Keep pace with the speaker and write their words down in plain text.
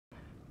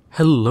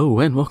Hello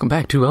and welcome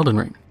back to Elden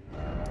Ring.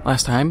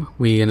 Last time,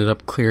 we ended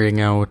up clearing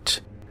out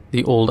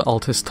the old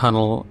Altus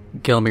Tunnel,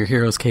 Gelmir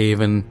Heroes Cave,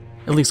 and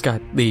at least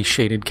got the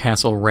Shaded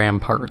Castle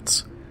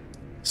ramparts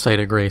Site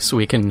of Grace so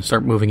we can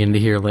start moving into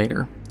here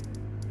later.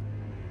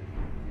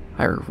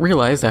 I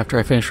realized after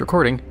I finished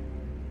recording,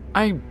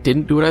 I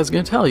didn't do what I was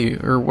going to tell you,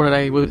 or what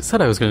I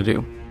said I was going to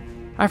do.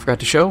 I forgot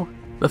to show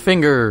the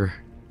finger.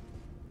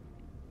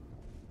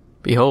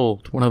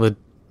 Behold, one of the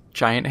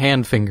giant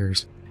hand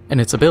fingers, and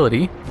its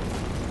ability...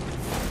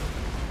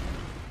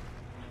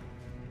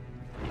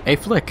 a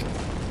flick.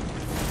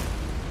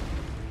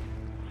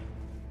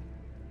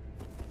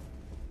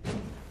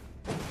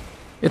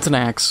 It's an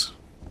axe.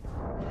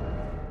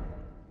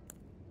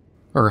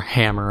 Or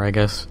hammer, I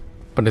guess.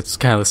 But it's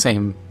kind of the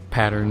same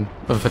pattern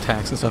of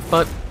attacks and stuff.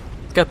 But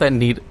it's got that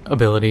neat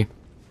ability.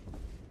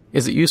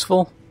 Is it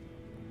useful?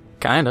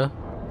 Kinda.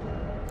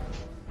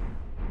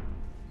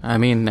 I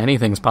mean,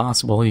 anything's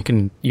possible. You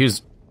can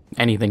use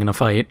anything in a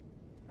fight.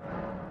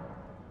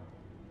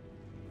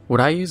 Would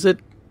I use it?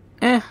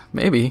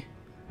 Maybe.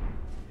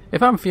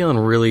 If I'm feeling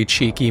really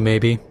cheeky,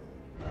 maybe.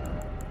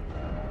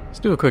 Let's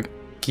do a quick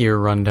gear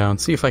rundown,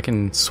 see if I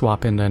can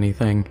swap into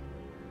anything.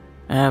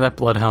 That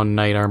Bloodhound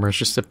Knight armor is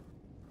just a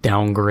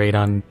downgrade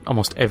on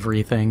almost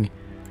everything.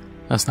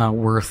 That's not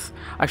worth...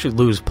 I actually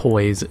lose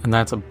poise, and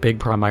that's a big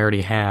problem I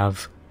already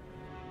have.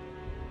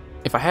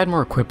 If I had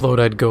more equip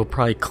load, I'd go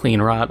probably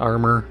Clean Rot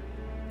armor,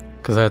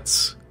 because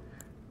that's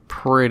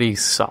pretty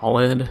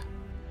solid.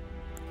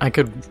 I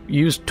could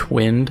use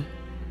Twinned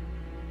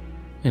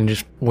and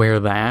just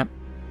wear that.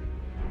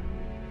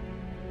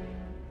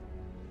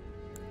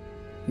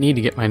 Need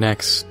to get my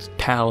next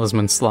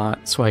talisman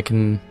slot so I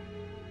can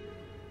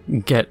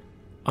get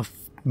a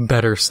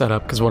better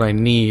setup, because what I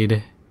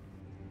need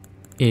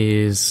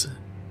is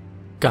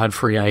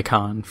Godfrey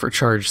Icon for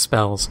charged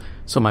spells,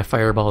 so my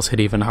fireballs hit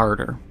even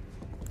harder.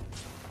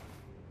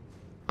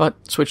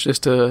 But switch this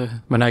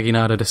to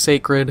Managinata to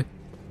Sacred,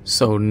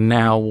 so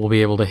now we'll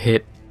be able to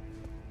hit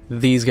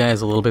these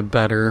guys a little bit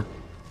better,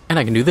 and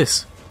I can do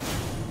this.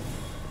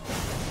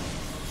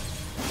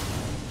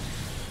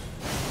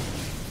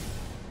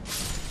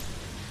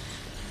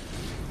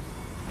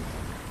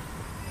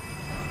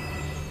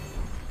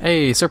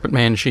 Hey, Serpent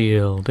Man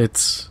shield.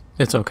 It's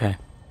okay.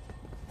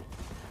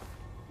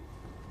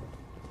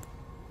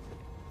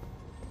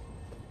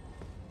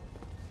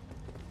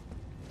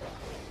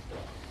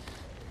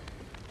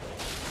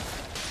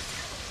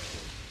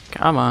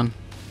 Come on.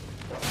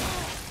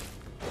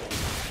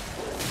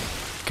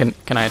 Can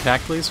I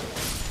attack, please?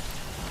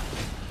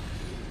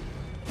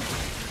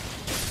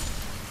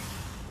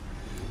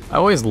 I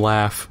always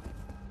laugh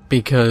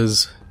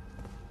because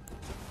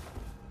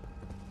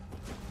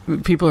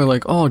people are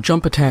like, oh,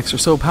 jump attacks are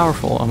so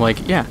powerful. I'm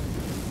like, yeah,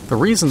 the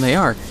reason they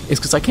are is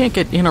because I can't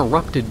get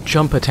interrupted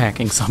jump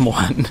attacking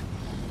someone.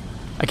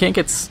 I can't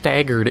get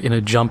staggered in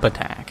a jump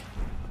attack.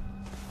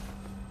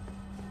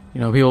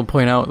 You know, people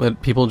point out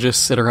that people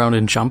just sit around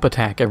and jump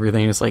attack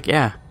everything. It's like,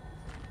 yeah,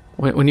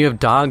 when you have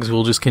dogs who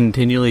will just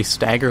continually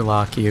stagger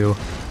lock you,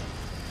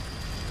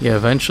 you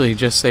eventually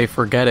just say,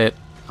 forget it,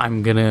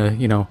 I'm gonna,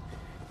 you know,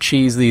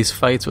 cheese these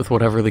fights with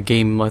whatever the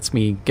game lets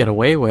me get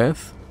away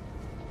with.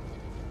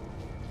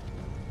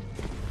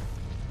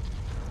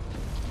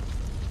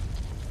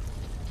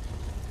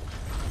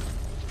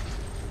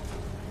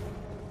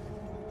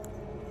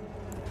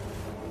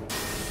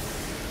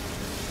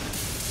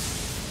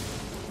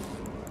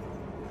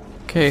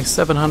 Okay,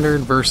 700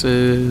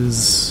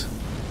 versus...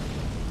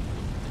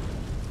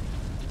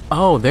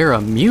 oh, they're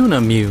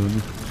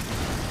immune.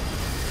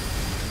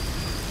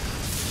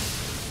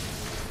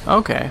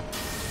 Okay.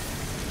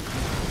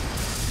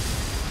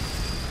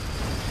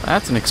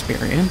 That's an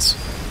experience.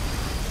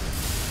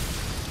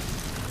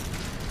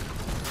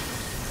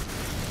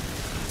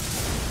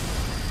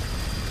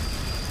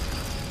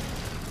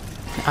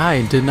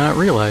 I did not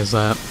realize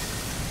that.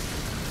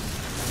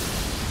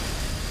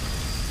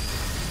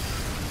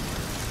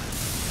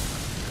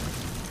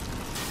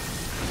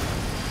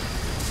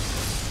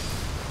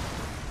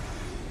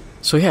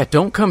 So yeah,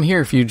 don't come here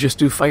if you just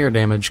do fire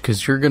damage,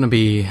 because you're going to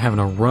be having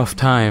a rough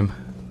time.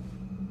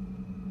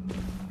 You're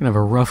going to have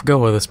a rough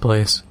go of this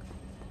place.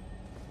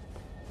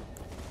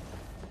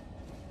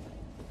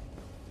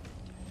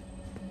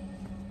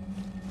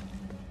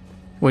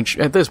 Which,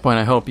 at this point,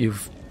 I hope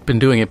you've been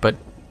doing it, but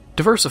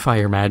diversify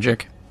your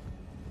magic.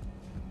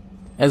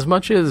 As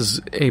much as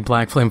a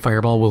Black Flame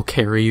Fireball will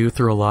carry you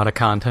through a lot of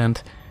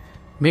content,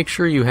 make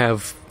sure you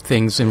have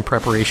things in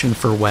preparation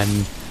for when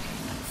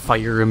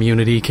fire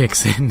immunity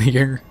kicks in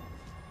here.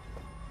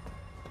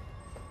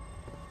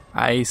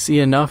 I see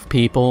enough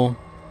people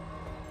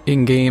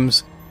in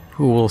games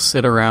who will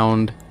sit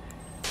around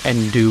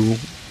and do,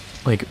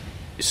 like,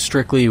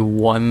 strictly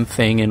one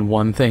thing and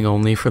one thing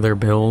only for their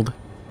build.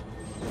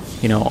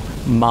 You know,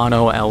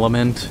 mono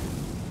element.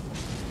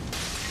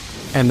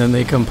 And then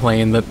they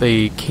complain that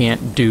they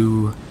can't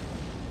do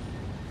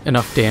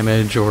enough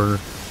damage or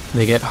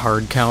they get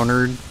hard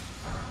countered.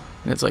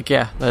 And it's like,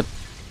 yeah, that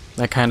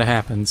kind of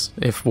happens.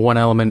 If one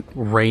element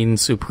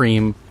reigns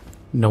supreme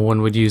No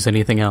one would use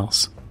anything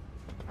else.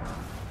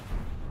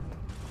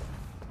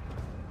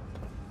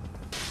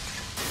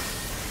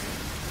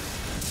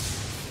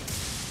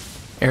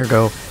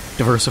 Ergo,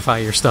 diversify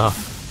your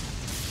stuff.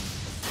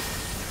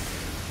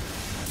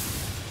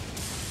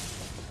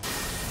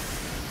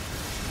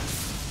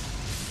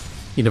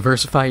 You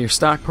diversify your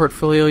stock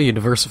portfolio, you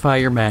diversify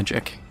your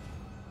magic.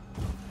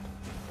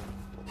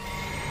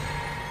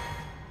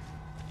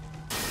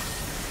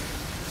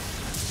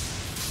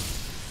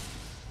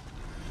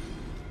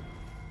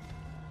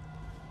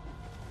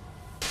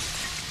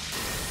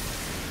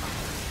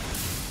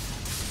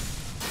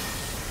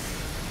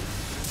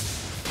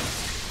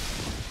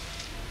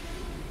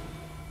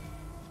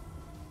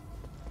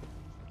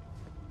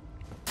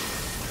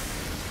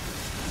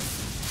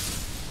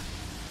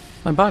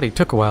 My body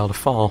took a while to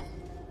fall.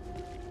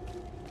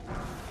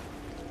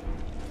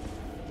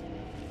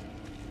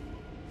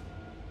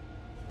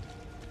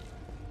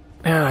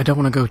 Yeah, I don't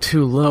want to go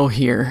too low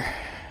here.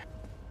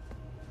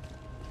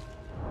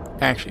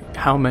 Actually,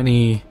 how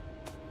many...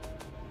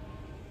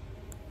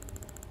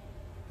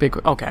 big...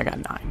 okay, I got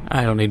 9.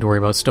 I don't need to worry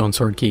about stone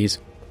sword keys.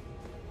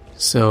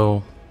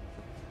 So...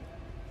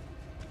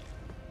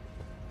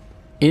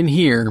 in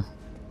here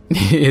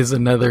is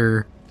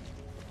another...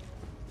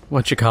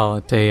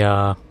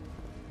 a,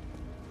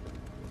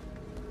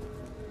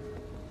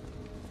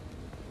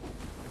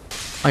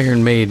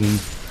 Iron Maiden.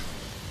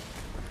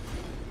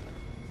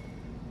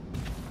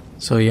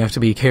 So you have to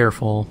be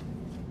careful.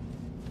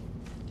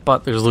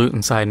 But there's loot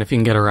inside, and if you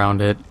can get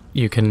around it,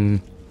 you can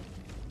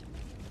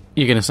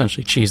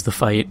essentially cheese the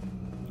fight.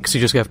 Because you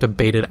just have to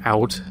bait it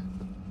out.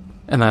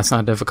 And that's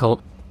not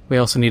difficult. We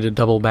also need to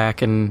double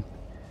back and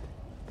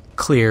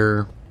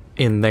clear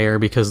in there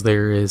because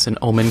there is an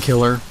omen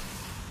killer.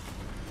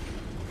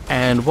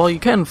 And while you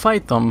can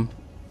fight them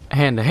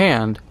hand to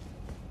hand,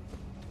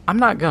 I'm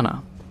not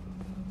gonna.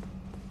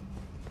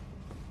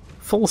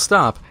 Full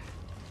stop.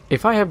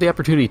 If I have the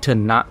opportunity to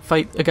not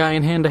fight a guy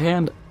in hand to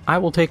hand, I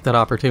will take that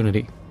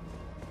opportunity.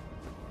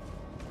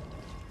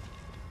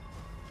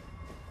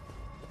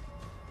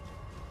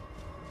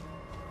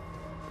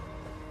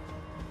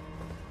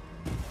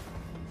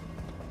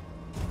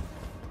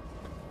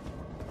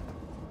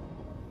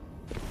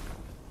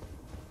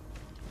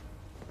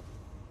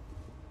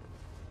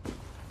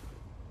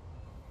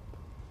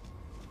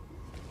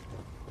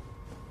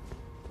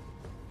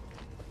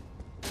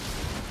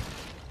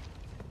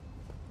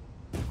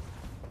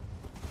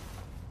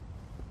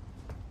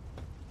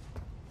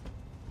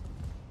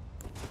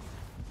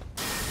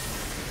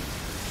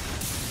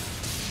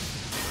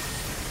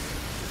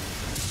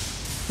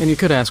 And you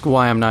could ask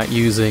why I'm not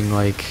using,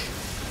 like,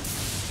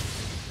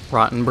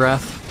 Rotten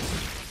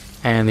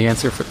Breath, and the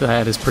answer for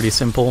that is pretty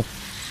simple.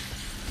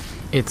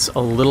 It's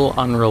a little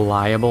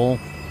unreliable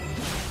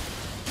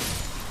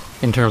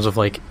in terms of,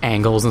 like,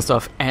 angles and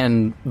stuff,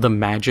 and the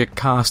magic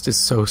cost is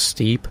so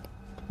steep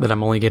that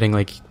I'm only getting,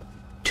 like,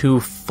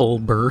 2 full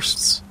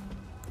bursts,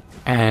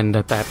 and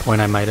at that point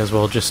I might as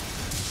well just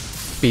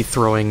be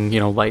throwing,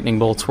 lightning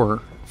bolts where,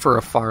 for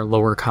a far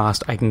lower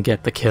cost, I can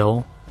get the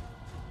kill.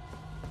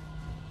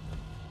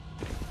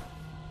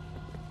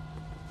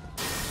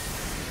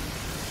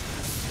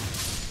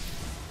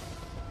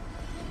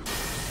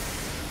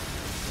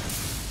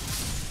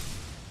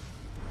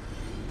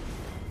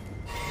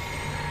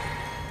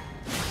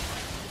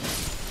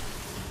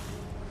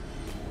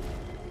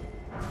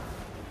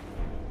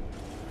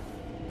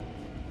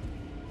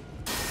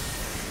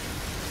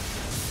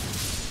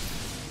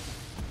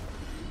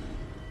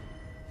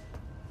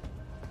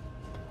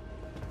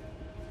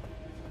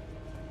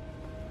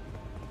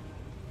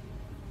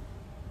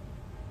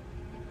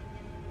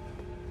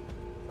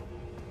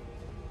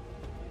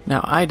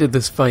 Now, I did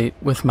this fight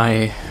with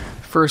my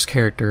first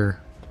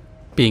character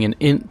being an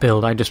int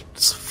build. I just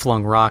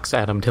flung rocks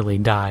at him till he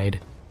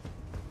died.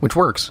 Which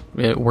works.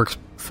 It works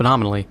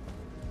phenomenally.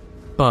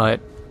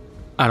 But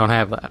I don't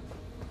have that.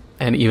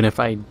 And even if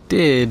I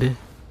did,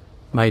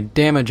 my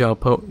damage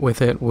output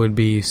with it would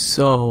be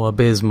so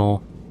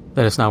abysmal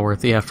that it's not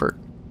worth the effort.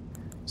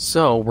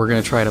 So we're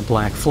going to try to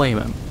Black Flame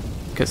him.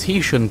 Because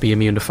he shouldn't be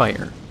immune to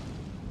fire.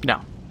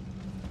 No.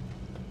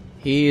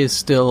 He is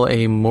still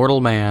a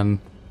mortal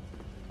man,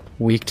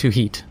 weak to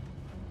heat.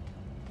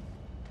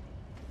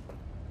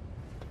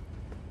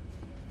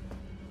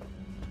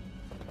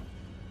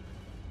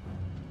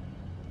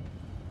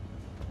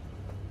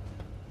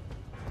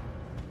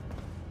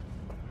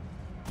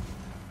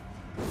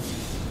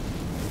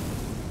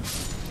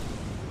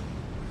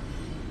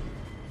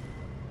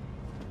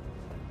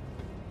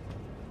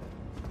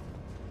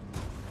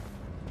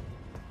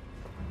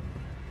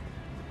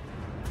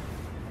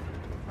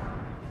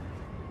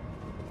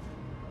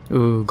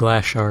 Ooh,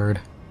 glass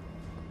shard.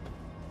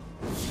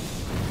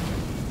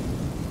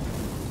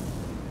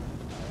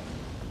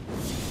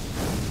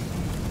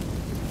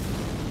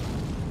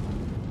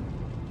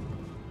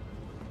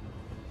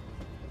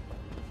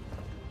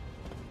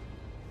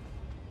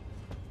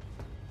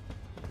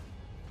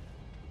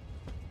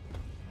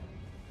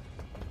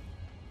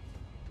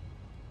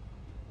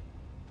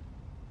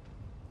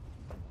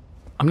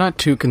 I'm not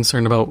too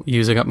concerned about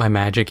using up my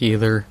magic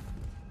either.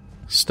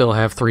 Still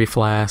have 3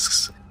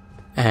 flasks,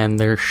 and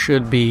there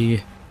should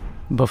be,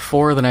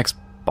 before the next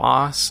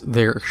boss,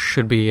 there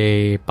should be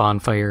a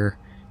bonfire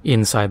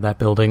inside that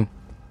building.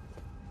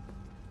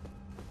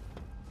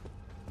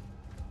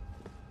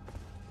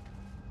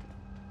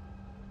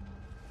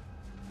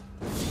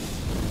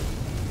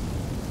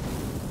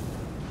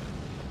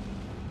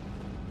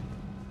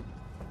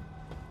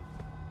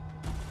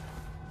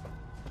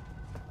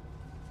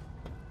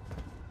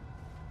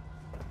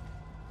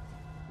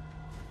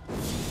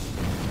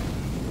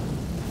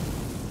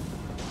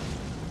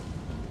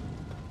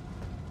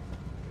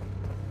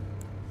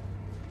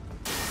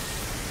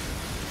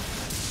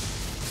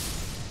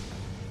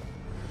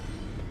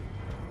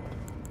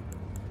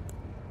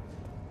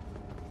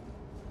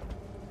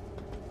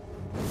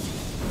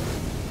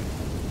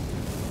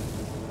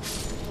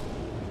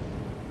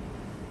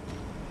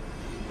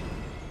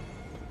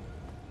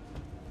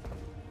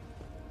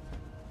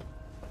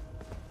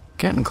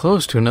 Getting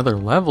close to another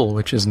level,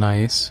 which is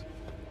nice.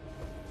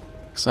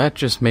 So that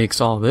just makes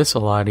all this a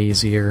lot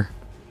easier.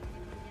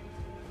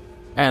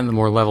 And the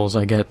more levels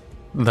I get,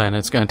 then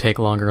it's going to take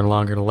longer and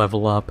longer to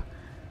level up.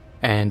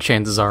 And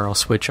chances are I'll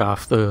switch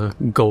off the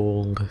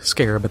gold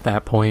scarab at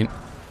that point.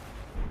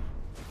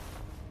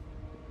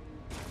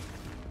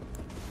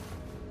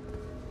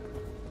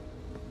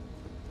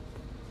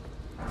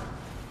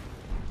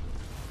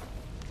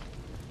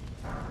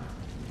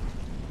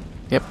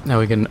 Yep, now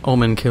we get an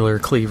Omen Killer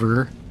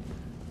Cleaver,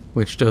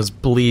 which does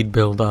bleed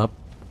build-up.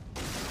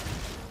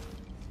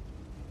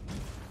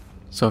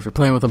 So if you're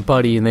playing with a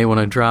buddy and they want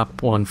to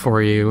drop one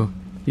for you,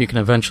 you can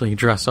eventually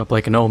dress up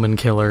like an Omen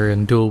Killer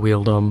and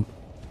dual-wield them.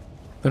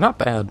 They're not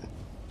bad.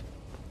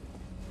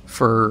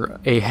 For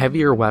a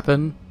heavier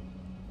weapon,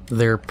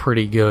 they're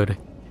pretty good.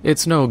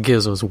 It's no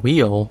Gizzo's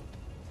Wheel,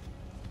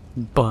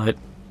 but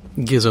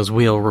Gizzo's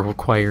Wheel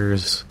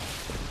requires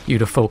you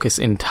to focus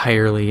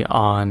entirely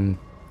on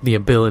the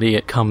ability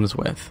it comes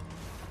with.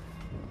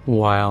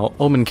 While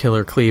Omen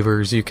Killer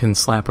Cleavers, you can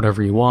slap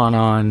whatever you want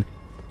on.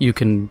 You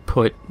can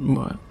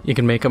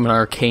make them an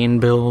arcane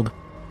build,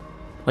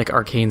 like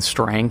arcane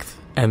strength,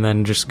 and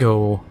then just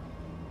go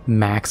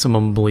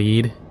maximum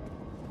bleed.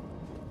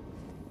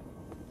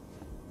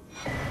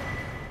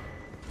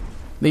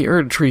 The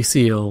Erd Tree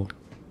Seal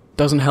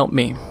doesn't help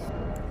me.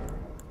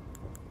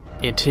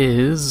 It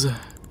is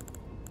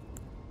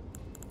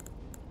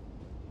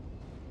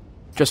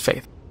just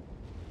faith.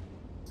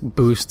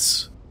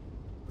 Boosts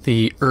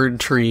the Erd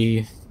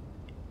Tree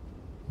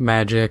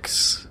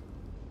magics,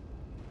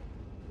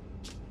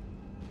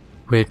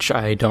 which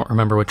I don't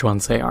remember which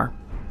ones they are.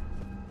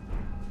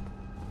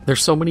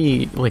 There's so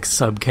many like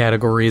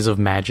subcategories of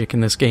magic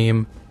in this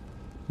game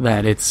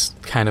that it's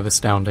kind of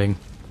astounding.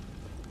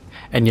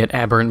 And yet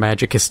aberrant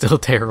magic is still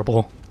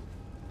terrible.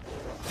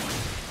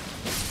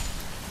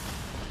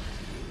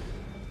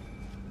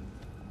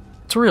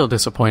 It's real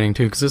disappointing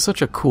too, because it's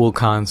such a cool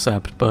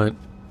concept, but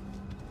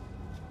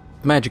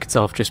the magic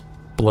itself just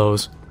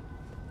blows.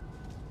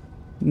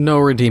 No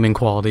redeeming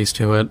qualities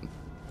to it.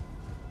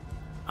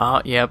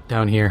 Ah, yep,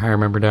 down here. I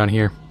remember down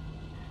here.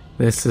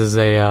 This is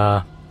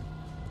an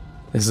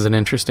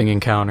interesting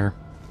encounter.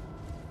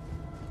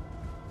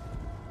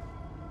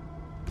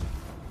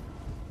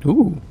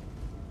 Ooh.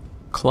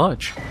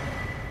 Clutch.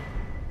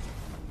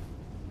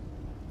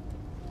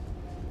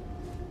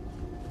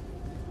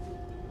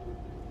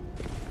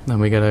 Then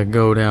we gotta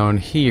go down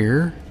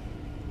here.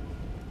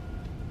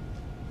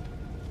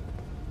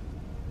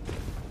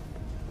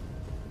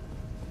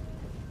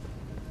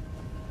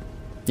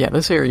 Yeah,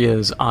 this area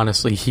is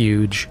honestly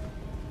huge.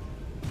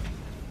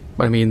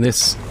 But I mean,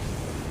 this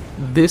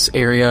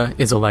area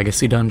is a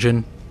legacy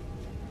dungeon.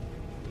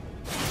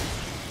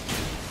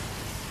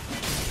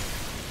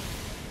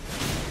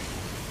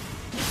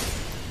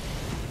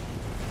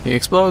 He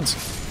explodes.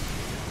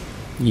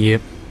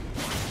 Yep.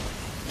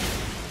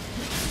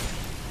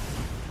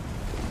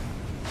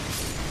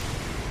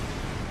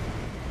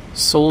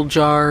 Soul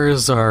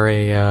jars are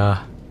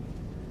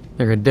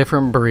they're a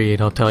different breed,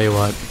 I'll tell you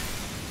what.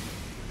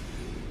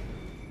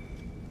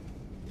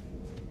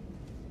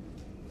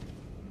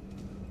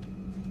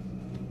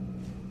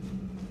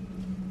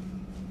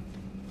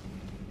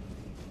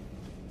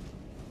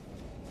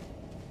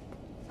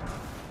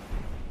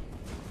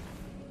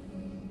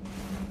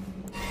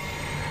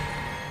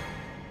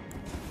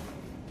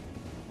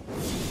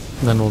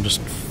 Then we'll just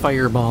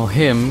fireball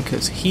him,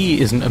 because he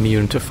isn't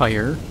immune to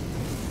fire.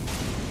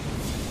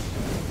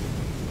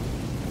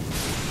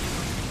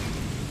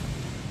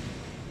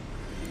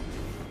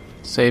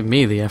 Save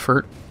me the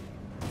effort.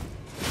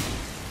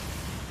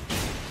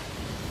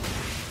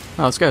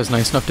 Oh, this guy's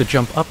nice enough to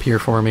jump up here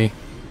for me.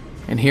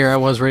 And here I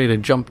was ready to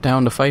jump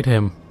down to fight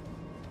him.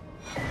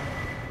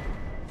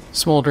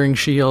 Smoldering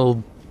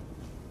Shield.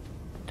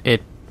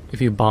 If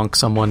you bonk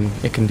someone,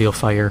 it can deal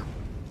fire.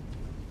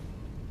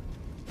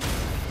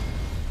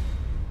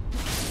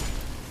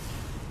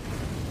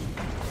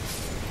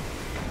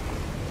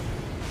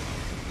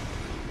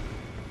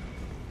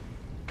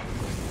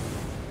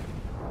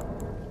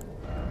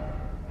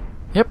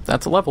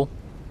 that's a level.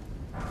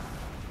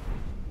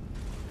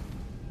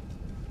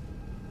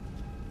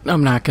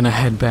 I'm not gonna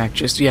head back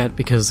just yet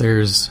because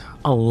there's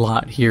a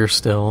lot here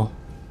still.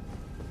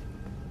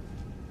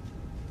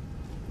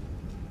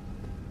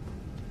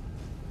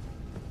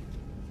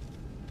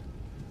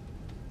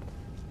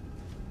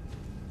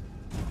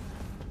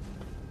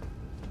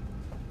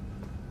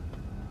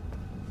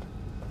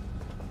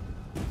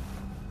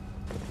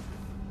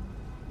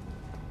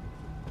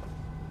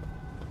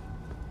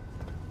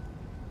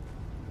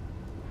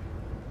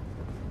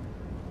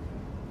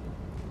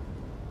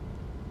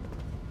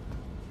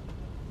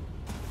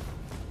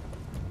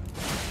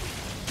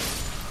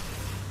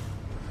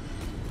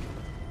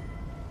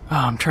 Oh,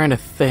 I'm trying to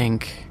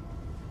think.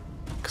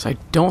 Because I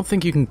don't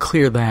think you can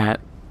clear that.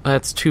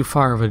 That's too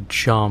far of a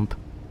jump.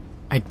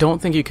 I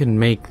don't think you can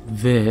make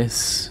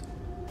this.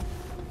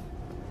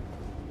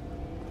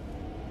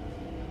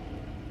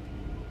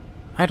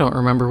 I don't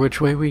remember which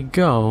way we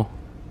go.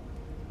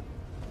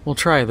 We'll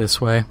try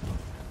this way.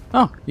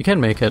 Oh, you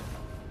can make it.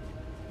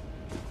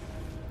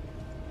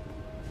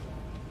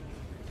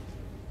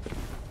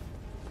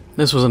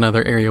 This was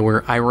another area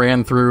where I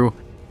ran through,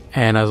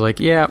 and I was like,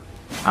 yeah,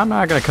 I'm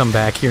not gonna come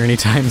back here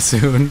anytime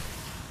soon.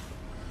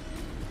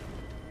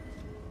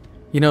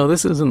 You know,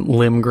 this isn't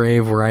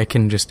Limgrave where I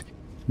can just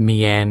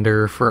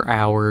meander for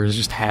hours,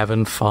 just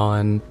having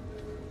fun.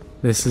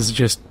 This is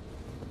just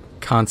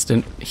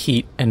constant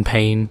heat and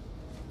pain.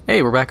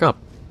 Hey, we're back up.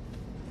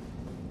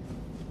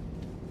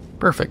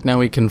 Perfect, now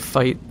we can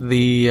fight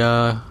the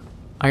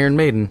Iron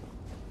Maiden.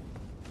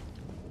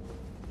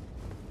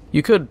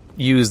 You could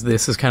use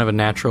this as kind of a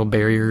natural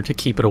barrier to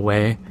keep it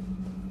away,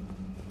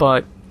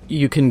 but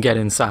you can get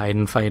inside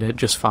and fight it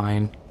just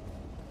fine.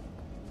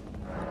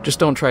 Just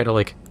don't try to,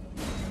 like,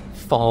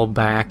 fall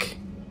back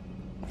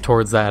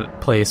towards that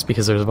place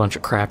because there's a bunch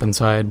of crap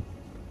inside.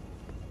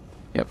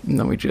 Yep, and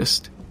then we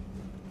just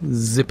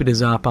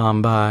zippity-zop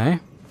on by.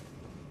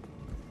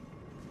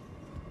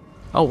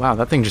 Oh wow,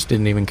 that thing just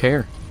didn't even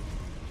care.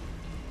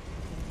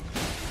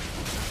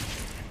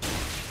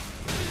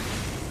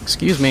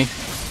 Excuse me.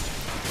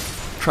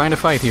 Trying to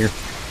fight here.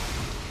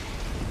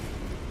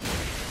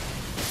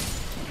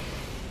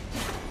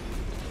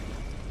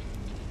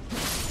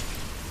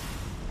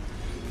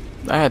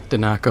 That did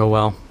not go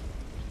well.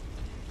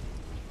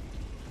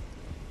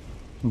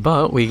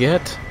 But we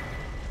get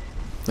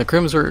the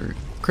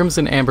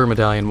Crimson Amber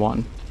Medallion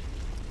 1.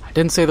 I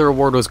didn't say the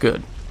reward was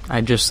good.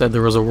 I just said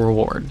there was a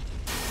reward.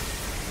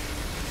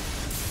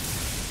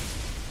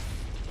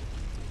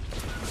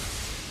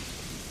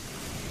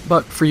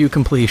 But for you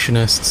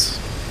completionists,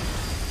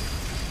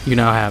 you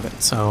now have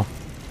it, so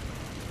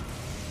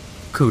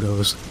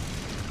kudos.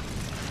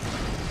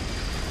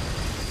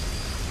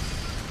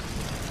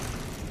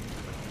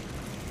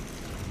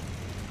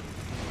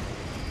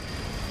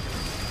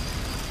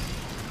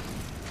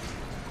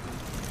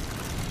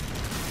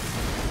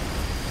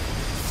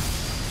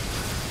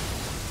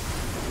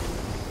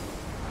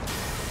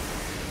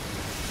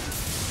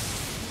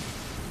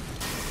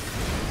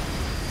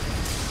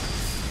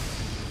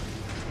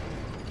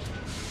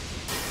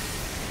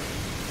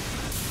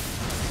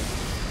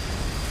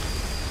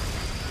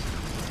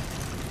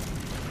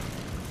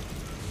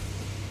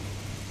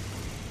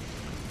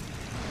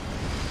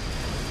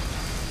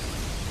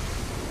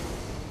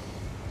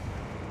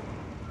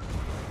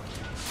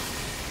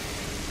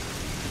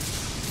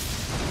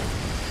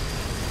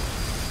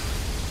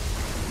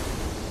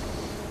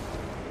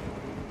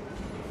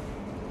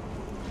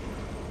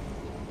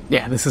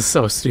 Yeah, this is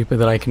so stupid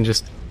that I can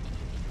just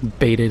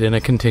bait it in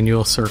a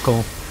continual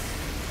circle.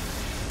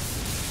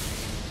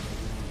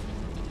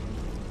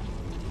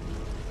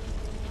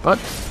 But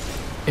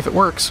if it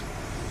works.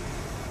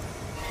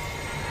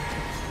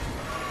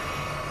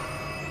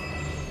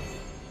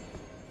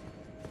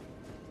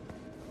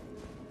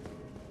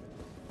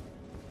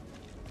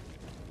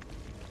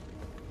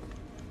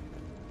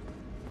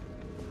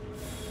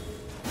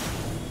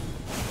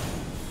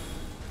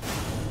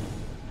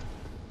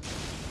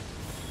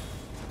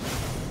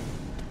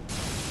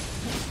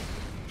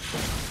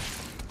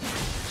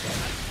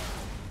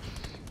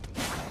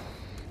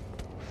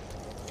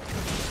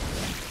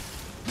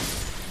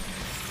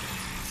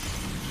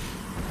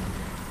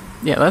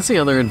 Yeah, that's the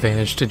other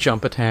advantage to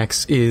jump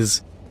attacks,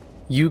 is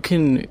you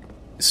can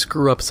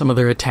screw up some of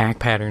their attack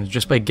patterns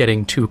just by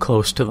getting too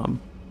close to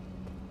them.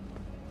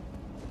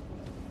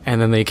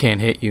 And then they can't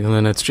hit you, and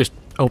then it's just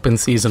open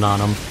season on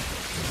them.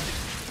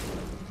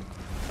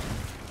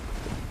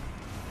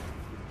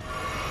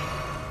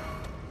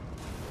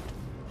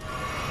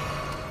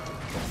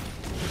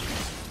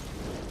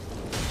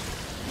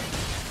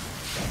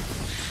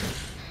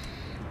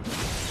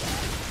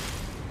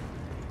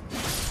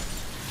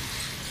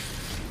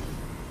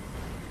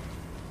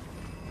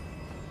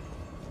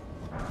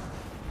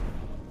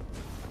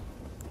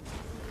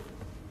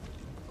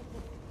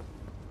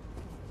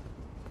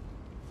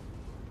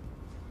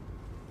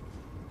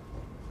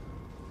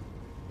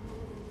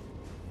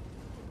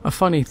 A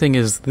funny thing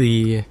is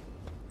the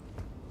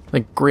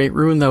Great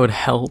Rune that would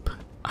help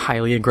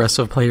highly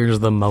aggressive players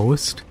the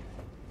most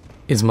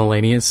is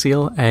Melania's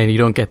seal, and you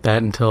don't get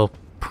that until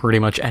pretty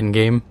much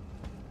endgame.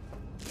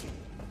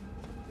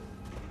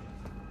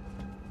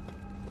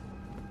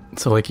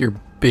 So, like, your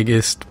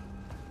biggest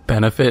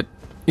benefit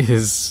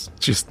is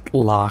just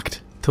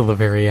locked till the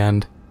very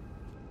end.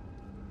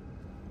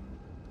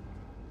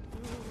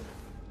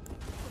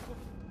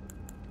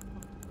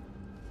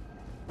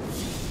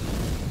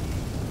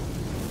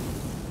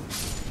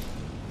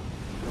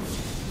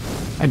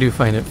 I do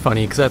find it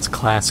funny, because that's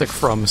classic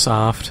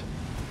FromSoft.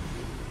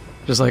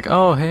 Just like,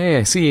 oh, hey,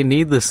 I see you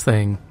need this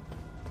thing.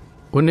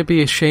 Wouldn't it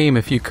be a shame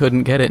if you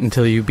couldn't get it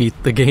until you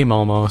beat the game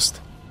almost?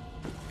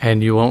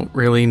 And you won't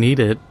really need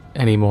it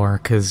anymore,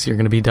 because you're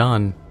going to be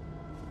done.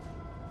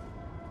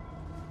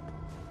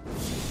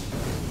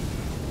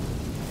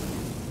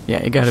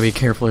 Yeah, you gotta be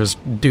careful. There's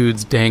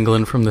dudes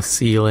dangling from the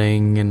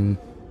ceiling and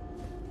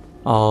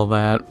all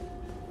that.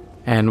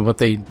 And what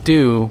they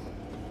do,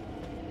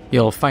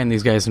 you'll find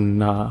these guys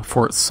in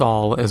Fort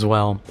Saul as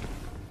well.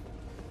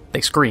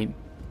 They scream.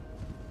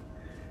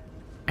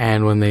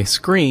 And when they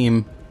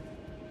scream,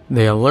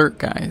 they alert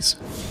guys.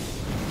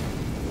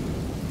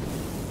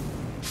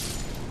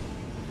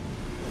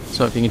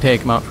 So if you can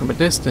take them out from a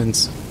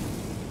distance,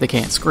 they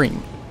can't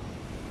scream.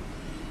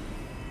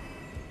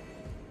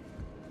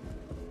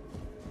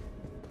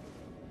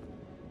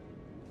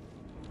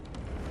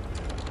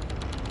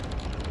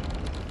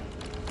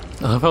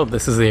 I love how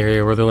this is the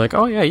area where they're like,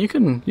 oh yeah, you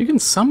can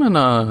summon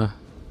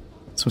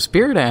some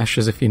spirit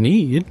ashes if you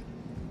need.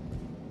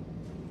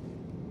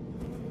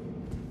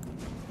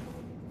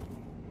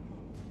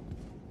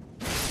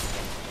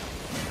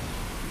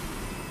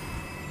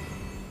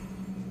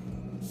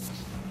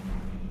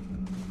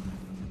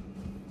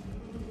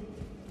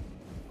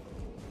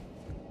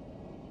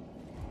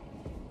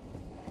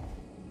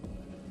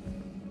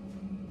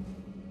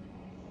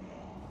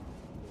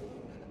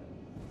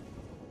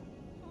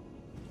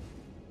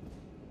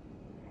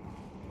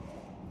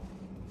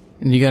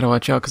 And you gotta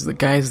watch out, because the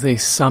guys they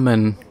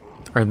summon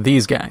are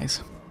these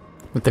guys,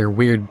 with their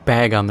weird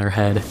bag on their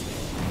head.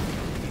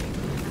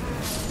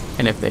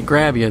 And if they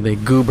grab you, they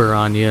goober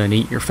on you and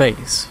eat your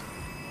face.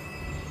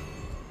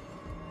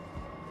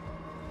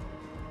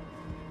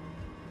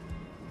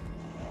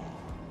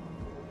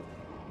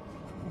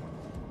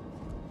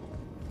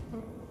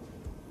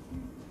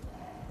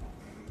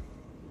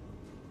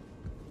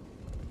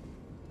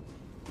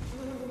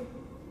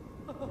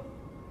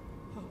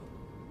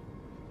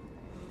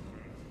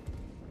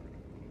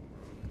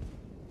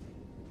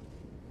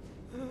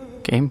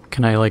 Game,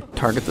 can I, like,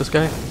 target this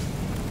guy?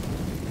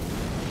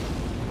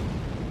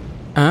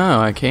 Oh,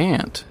 I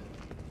can't.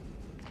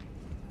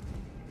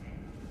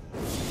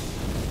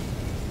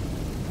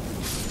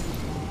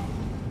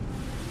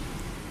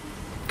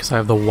 Because I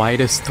have the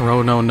widest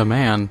throw known to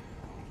man.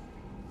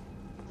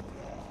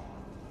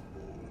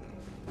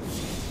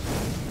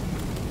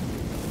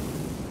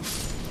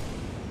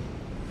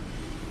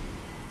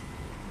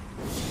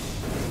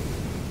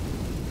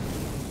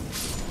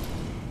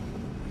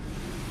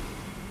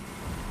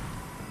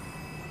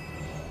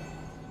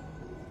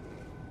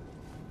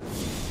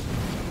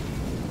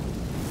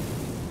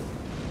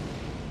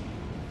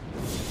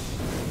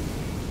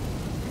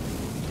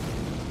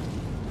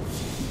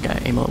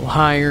 Gotta aim a little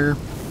higher.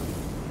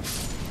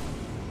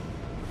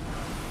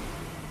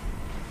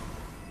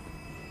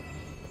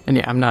 And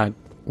yeah, I'm not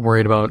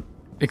worried about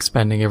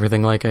expending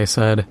everything, like I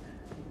said.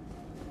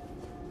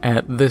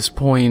 At this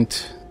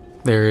point,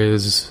 there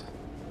is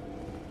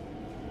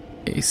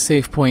a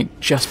save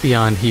point just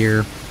beyond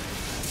here.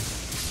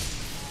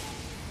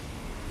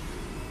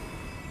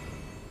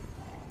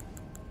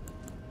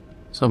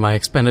 So my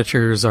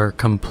expenditures are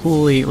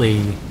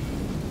completely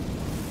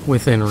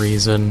within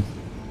reason.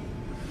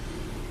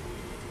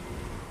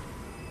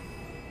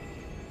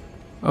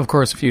 Of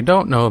course, if you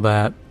don't know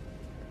that,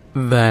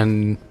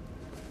 then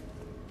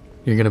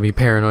you're going to be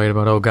paranoid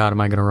about, oh god, am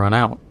I going to run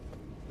out?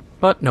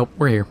 But nope,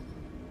 we're here.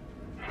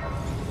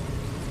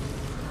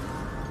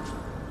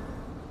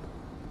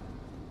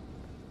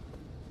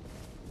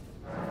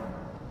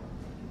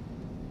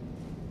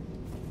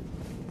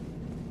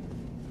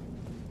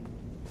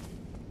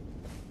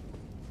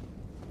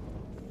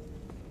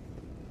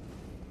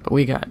 But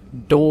we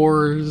got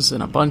doors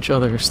and a bunch of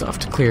other stuff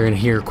to clear in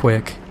here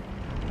quick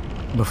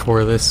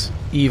before this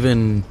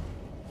even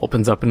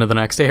opens up into the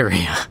next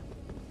area.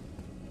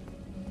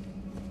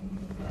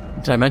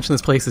 Did I mention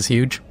this place is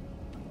huge?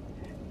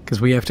 Because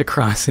we have to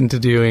cross into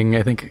doing,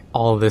 I think,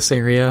 all of this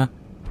area.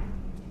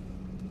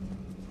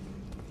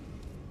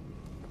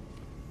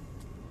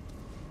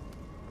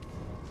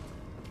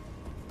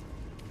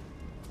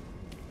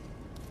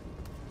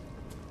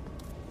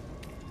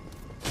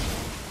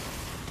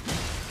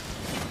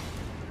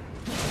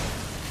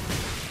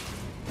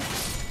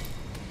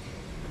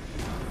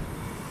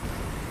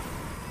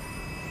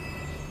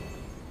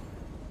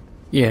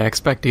 Yeah,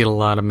 expect to get a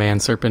lot of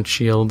man-serpent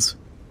shields.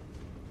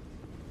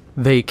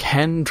 They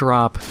can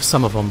drop,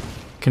 some of them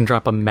can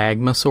drop a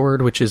magma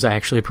sword, which is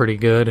actually pretty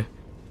good.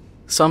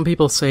 Some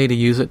people say to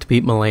use it to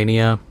beat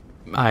Melania.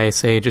 I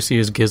say just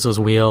use Gizzo's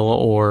Wheel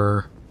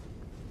or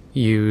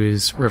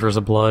use Rivers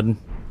of Blood.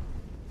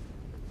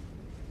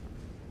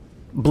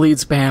 Bleed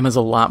Spam is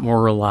a lot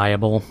more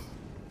reliable,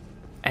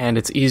 and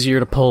it's easier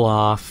to pull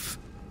off.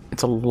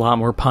 It's a lot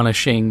more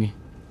punishing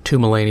to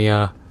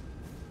Millennia,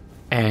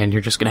 and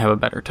you're just going to have a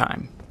better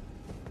time.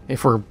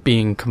 If we're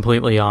being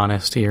completely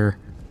honest here.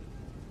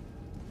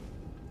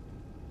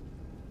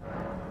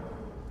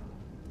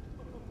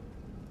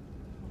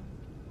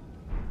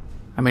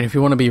 I mean, if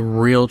you want to be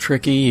real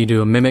tricky, you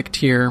do a Mimic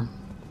tier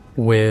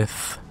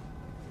with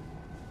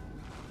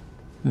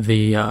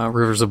the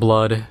Rivers of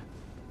Blood,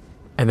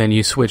 and then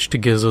you switch to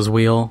Gizzo's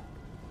Wheel.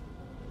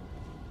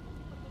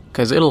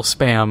 Because it'll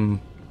spam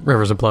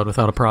Rivers of Blood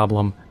without a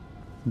problem,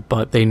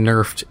 but they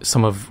nerfed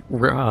some of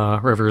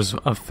Rivers'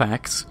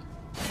 effects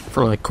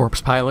for, like,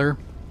 Corpse Piler.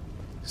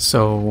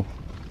 So,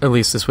 at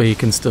least this way you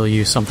can still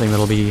use something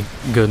that'll be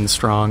good and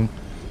strong.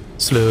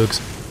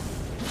 Slugs.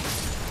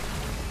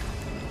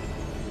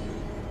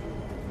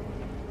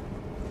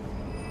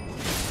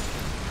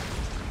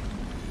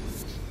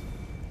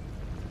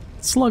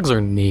 Slugs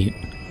are neat.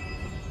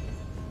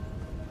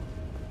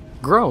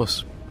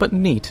 Gross, but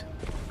neat.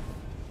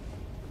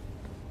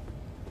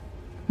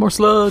 More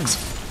slugs!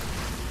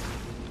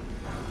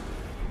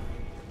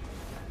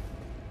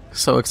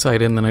 So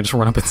excited, and then I just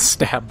run up and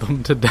stab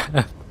them to death.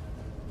 I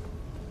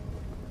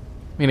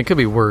mean, it could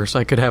be worse.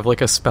 I could have,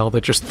 like, a spell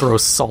that just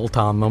throws salt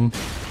on them.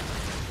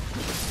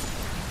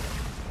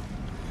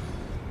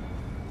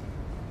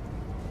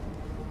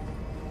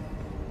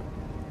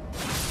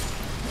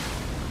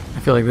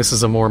 I feel like this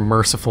is a more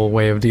merciful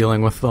way of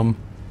dealing with them.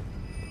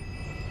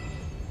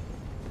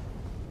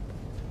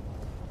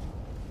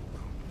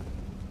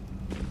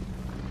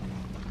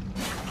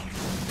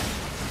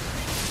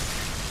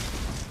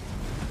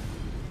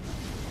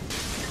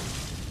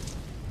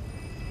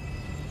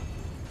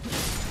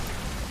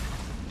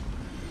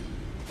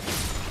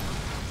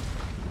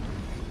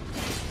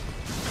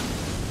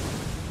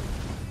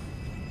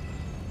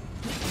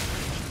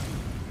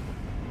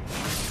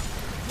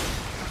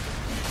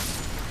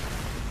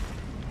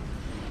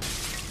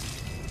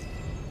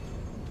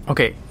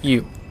 Okay,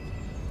 you.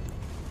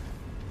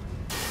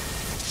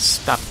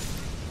 Stop.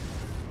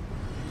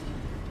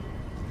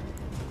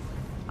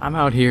 I'm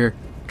out here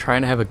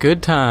trying to have a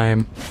good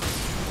time.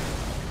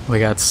 We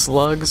got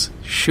slugs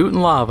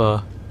shooting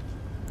lava,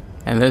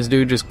 and this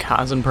dude just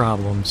causing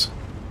problems.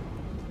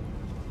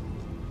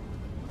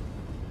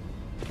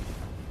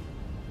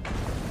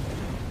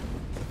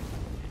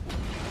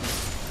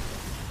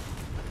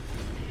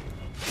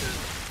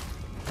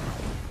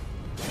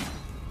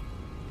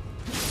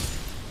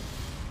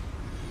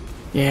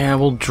 Yeah,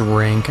 we'll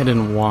drink. I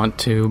didn't want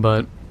to,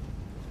 but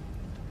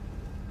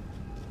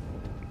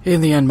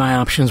in the end my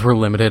options were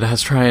limited. I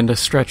was trying to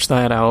stretch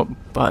that out,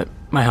 but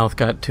my health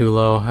got too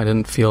low. I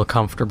didn't feel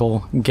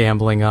comfortable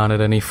gambling on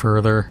it any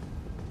further.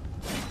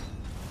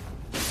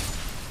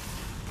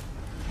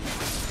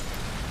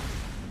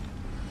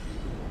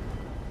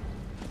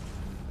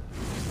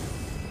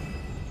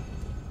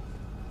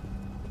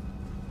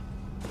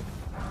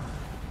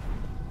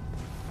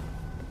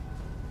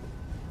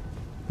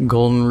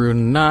 Golden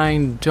Rune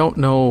 9, don't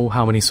know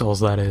how many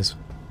souls that is.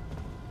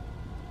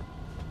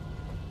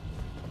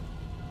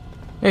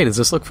 Hey, does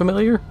this look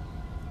familiar?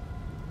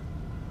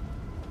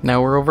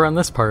 Now we're over on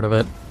this part of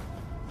it.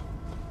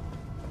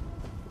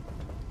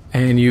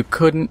 And you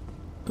couldn't,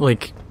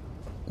 like,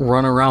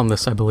 run around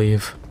this, I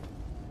believe.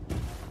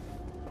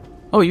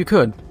 Oh, you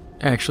could,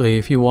 actually,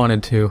 if you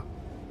wanted to.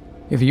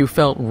 If you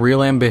felt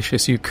real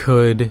ambitious, you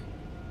could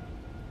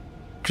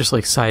just,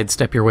 like,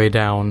 sidestep your way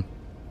down.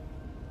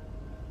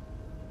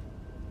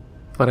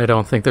 But I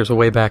don't think there's a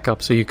way back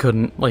up, so you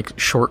couldn't, like,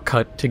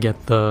 shortcut to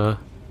get the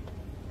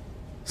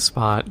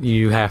spot.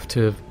 You have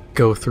to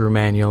go through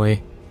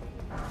manually.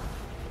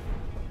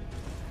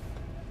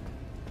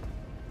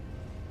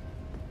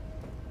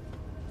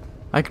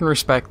 I can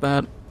respect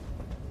that.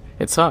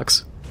 It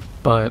sucks,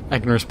 but I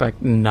can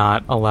respect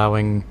not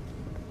allowing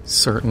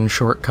certain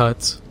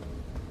shortcuts.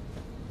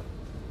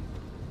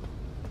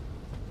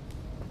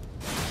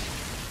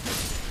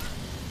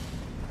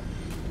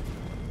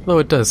 Though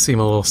it does seem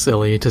a little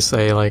silly to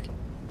say, like,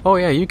 oh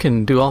yeah, you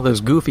can do all this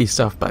goofy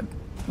stuff, but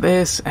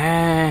this,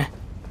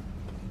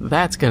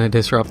 that's gonna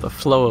disrupt the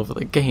flow of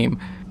the game.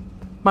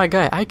 My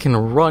guy, I can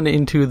run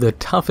into the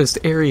toughest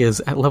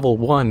areas at level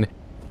 1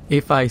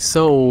 if I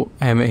so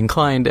am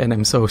inclined and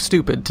am so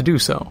stupid to do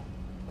so.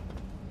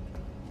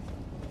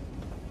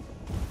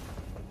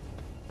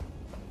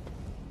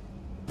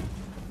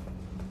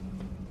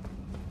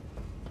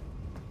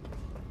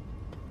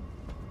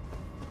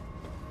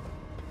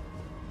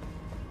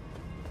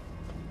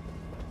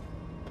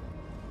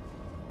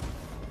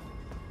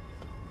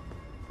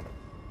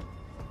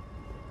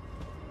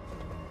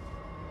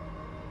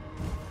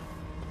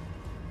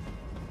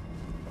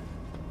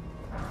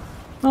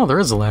 Oh, there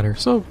is a ladder,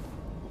 so...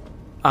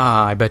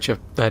 Ah, I bet you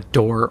that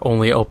door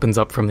only opens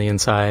up from the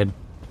inside.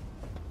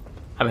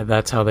 I bet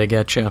that's how they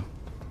get you.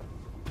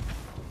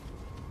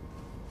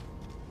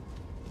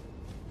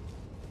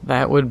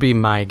 That would be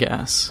my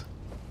guess.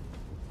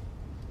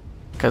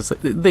 Because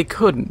they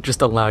couldn't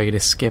just allow you to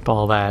skip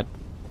all that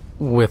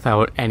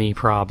without any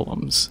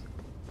problems.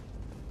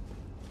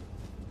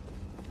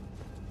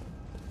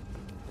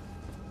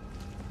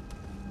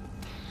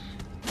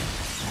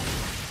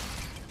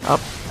 Up.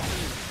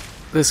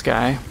 This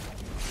guy.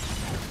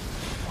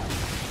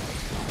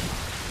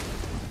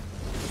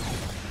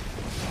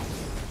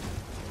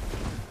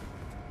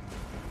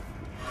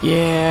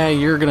 Yeah,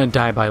 you're gonna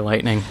die by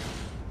lightning.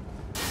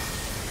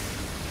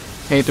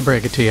 Hate to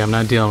break it to you, I'm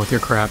not dealing with your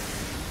crap.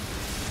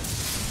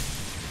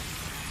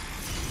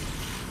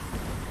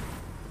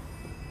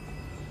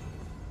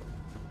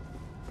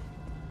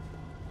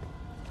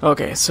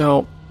 Okay,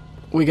 so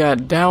we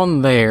got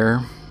down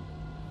there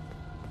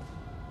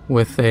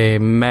with a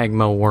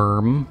magma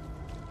worm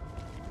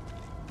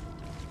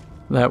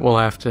that we'll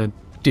have to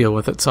deal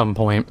with at some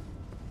point.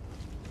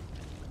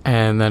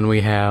 And then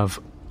we have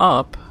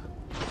up,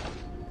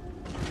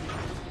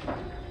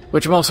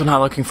 which I'm also not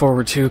looking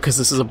forward to because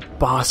this is a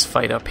boss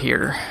fight up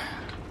here.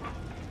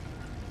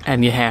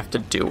 And you have to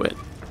do it.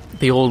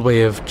 The old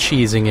way of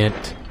cheesing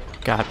it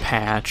got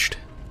patched.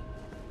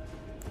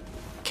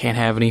 Can't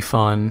have any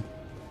fun.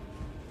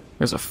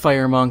 There's a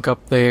fire monk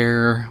up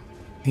there.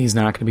 He's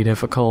not going to be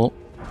difficult.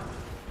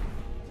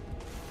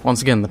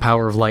 Once again, the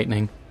power of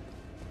lightning.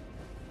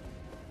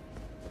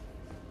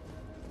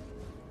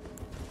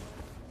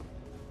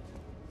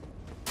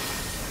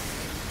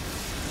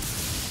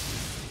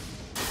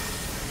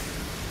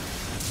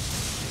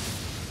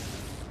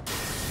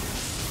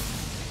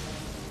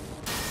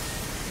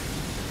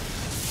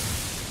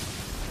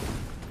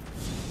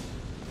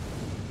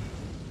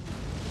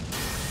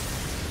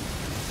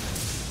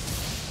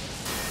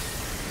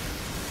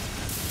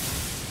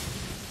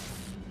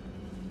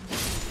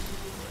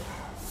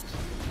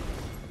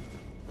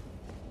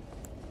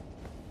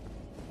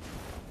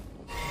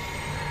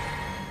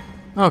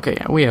 Okay,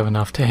 yeah, we have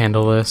enough to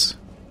handle this.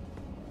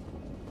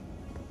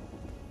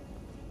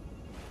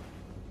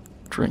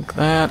 Drink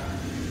that.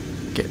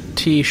 Get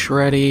Tish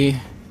ready.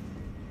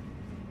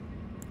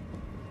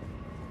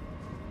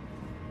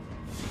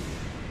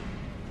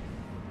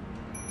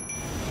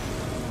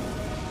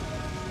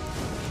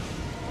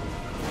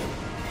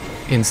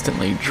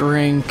 Instantly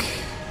drink.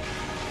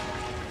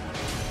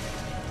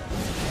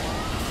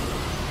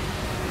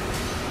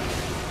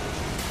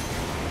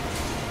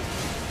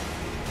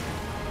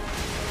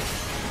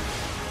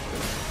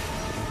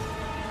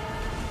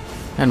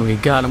 And we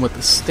got him with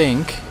the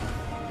stink,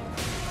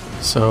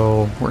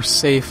 so we're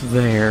safe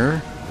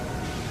there.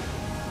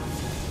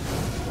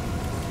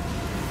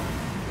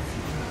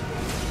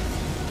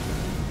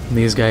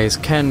 These guys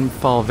can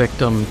fall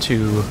victim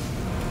to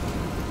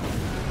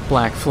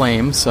black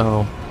flame,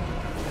 so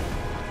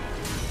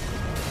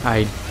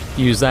I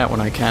use that when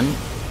I can.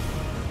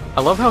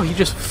 I love how he's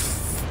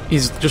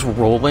just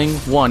rolling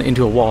one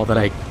into a wall that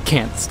I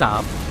can't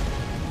stop.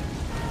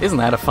 Isn't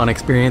that a fun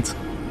experience?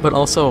 But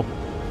also,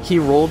 he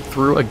rolled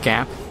through a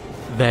gap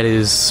that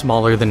is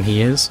smaller than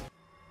he is.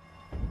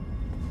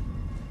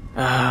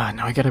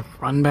 Now I gotta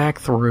run back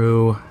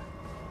through.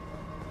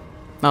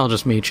 I'll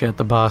just meet you at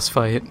the boss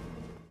fight.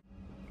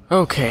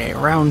 Okay,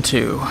 round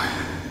 2.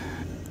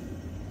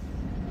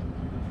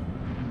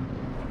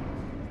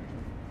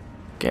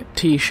 Get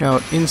Tish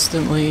out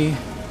instantly.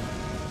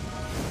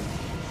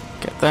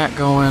 Get that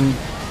going.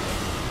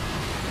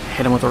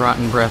 Hit him with a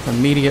rotten breath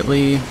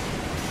immediately.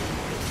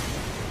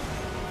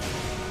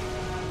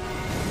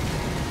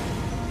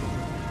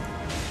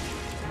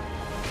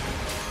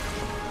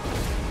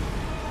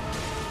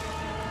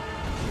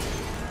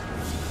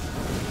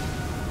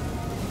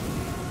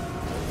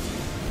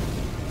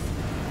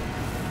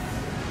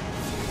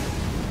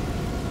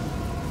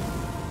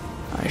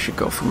 I should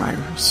go for my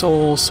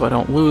souls so I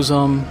don't lose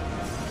them.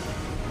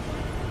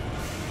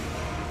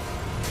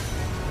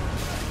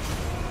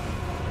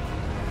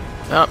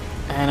 Oh,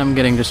 and I'm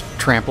getting just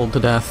trampled to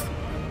death.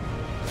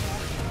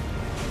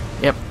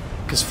 Yep,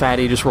 because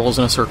Fatty just rolls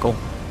in a circle.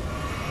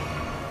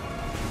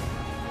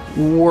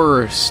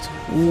 Worst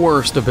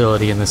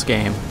ability in this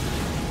game.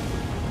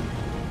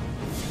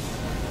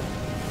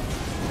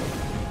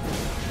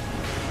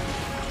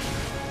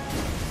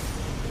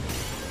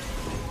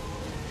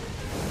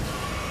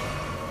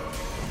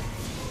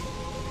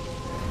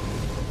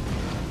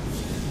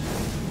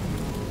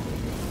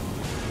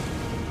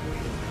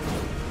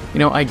 You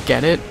know, I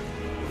get it.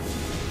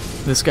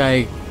 This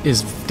guy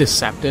is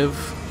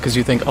deceptive, because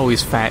you think, oh,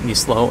 he's fat and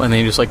he's slow, and then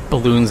he just, like,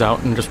 balloons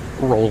out and just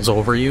rolls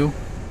over you.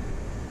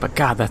 But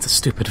god, that's a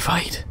stupid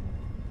fight.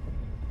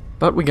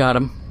 But we got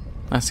him.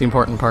 That's the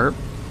important part.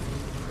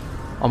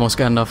 Almost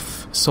got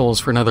enough souls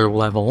for another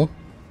level.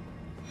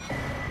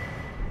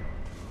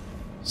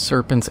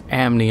 Serpent's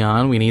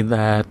Amnion, we need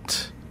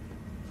that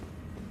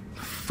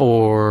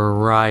for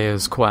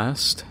Raya's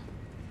quest.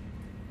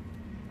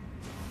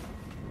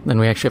 Then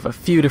we actually have a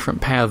few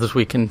different paths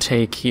we can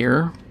take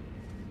here.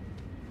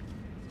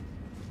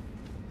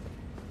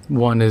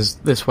 One is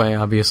this way,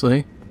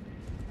 obviously.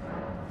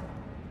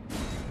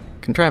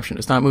 Contraption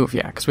does not move,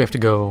 yeah, because we have to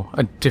go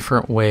a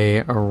different way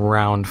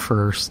around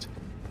first.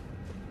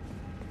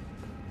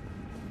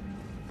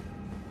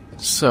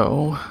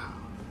 So...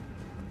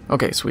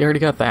 Okay, so we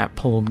already got that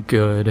pulled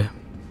good.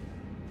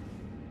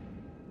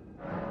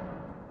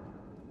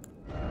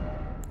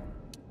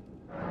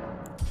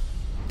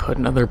 Put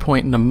another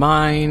point into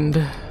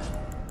mind.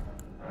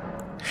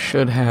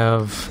 Should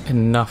have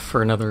enough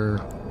for another...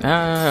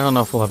 I don't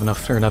know if we'll have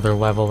enough for another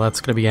level.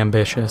 That's going to be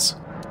ambitious.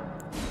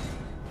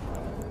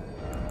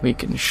 We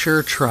can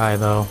sure try,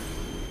 though.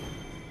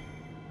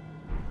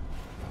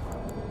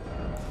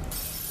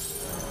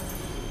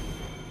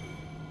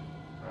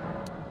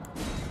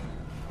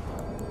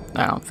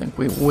 I don't think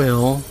we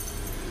will.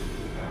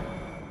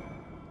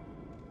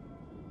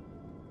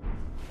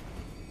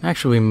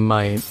 Actually, we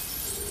might.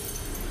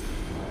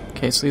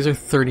 Okay, so these are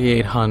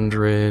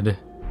 3,800,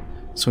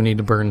 so we need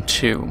to burn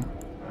 2.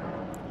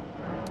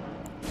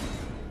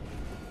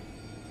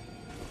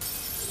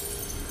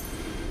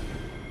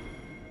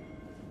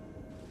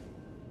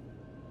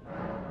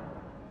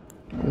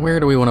 Where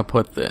do we want to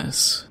put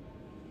this?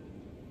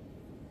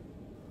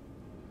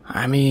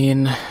 I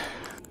mean...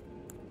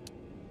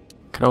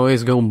 could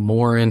always go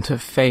more into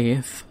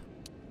faith.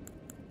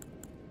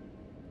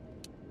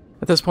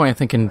 At this point, I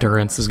think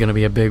endurance is going to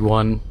be a big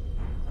one.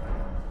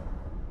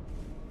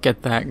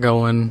 Get that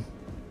going.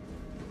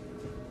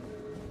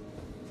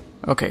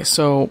 Okay,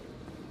 so...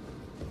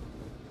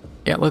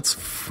 yeah, let's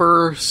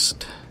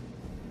first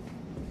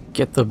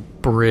get the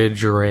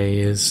bridge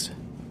raised.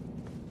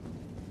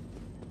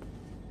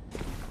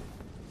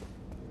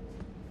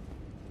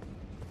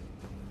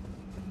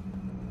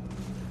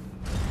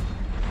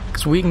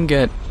 Because we can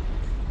get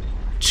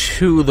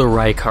to the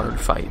Rykard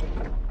fight.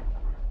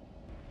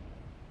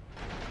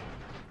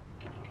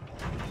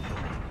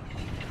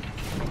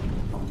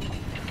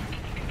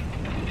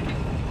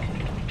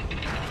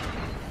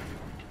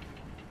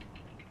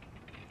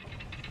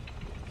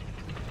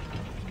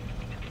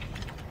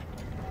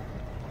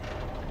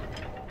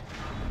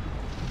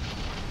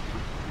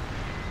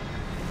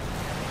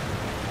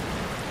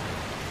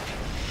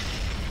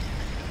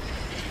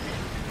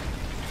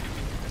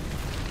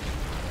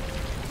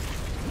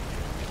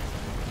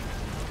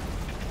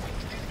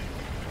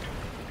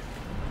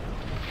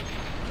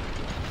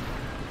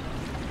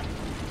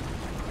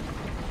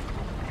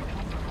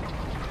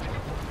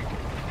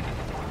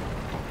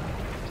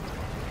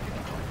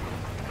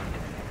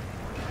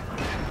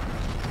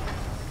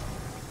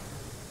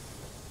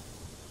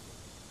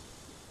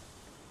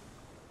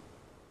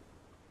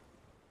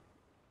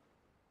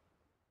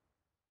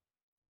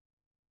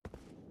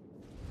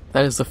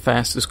 That is the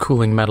fastest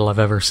cooling metal I've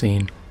ever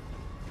seen.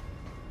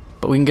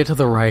 But we can get to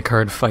the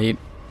Rykard fight,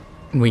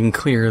 and we can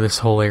clear this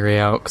whole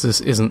area out, because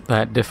this isn't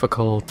that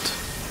difficult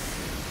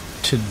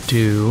to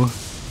do.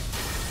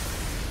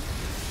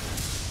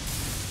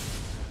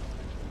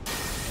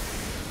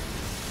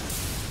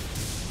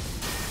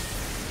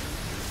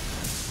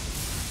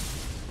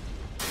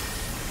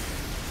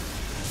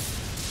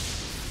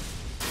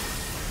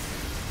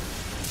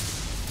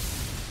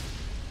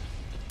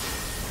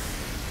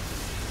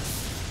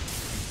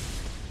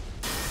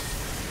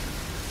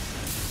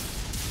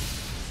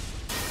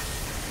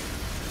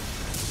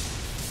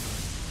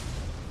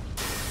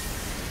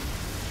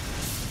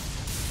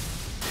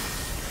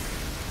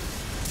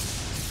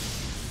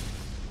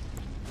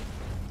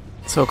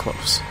 So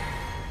close.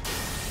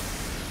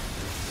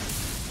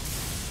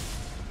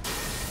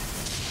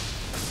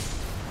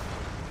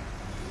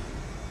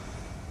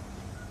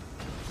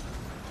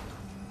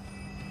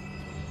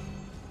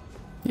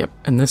 Yep,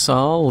 and this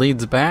all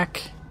leads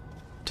back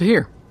to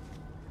here.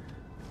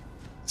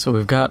 So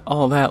we've got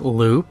all that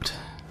looped.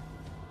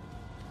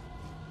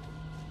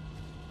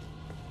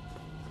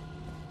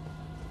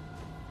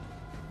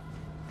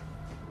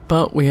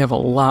 But we have a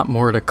lot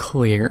more to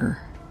clear.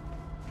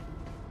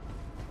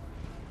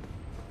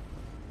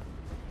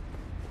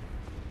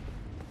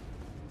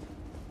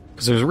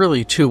 Because there's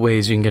really two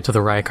ways you can get to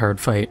the Rykard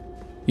fight.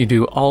 You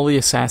do all the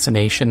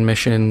assassination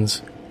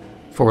missions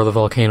for the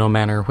Volcano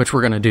Manor, which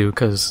we're going to do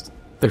because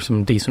there's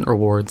some decent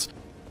rewards.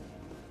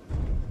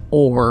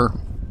 Or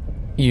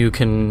you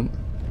can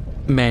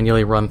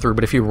manually run through,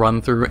 but if you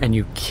run through and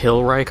you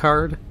kill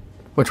Rykard,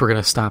 which we're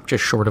going to stop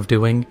just short of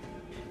doing,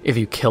 if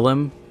you kill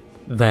him,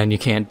 then you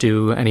can't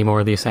do any more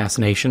of the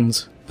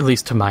assassinations, at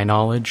least to my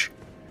knowledge.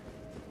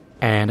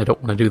 And I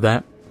don't want to do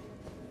that.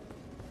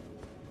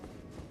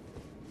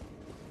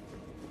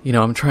 You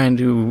know, I'm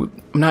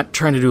not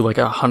trying to do like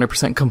a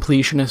 100%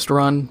 completionist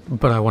run,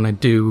 but I want to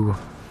do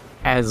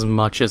as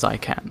much as I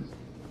can.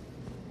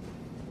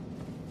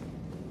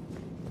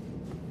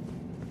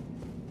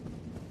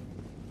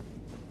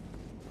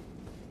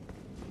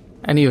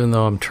 And even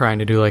though I'm trying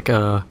to do like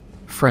a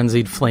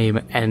Frenzied Flame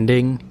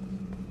ending,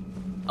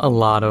 a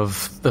lot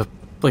of the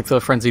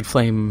Frenzied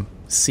Flame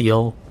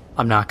seal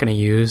I'm not going to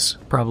use,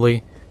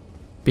 probably.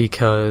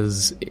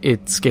 Because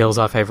it scales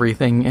off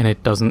everything, and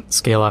it doesn't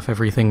scale off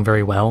everything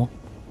very well.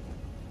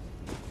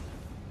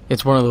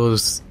 It's one of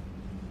those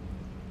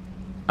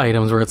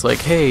items where it's like,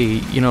 hey,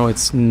 you know,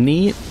 it's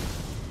neat,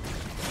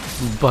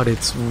 but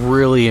it's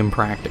really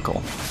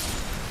impractical.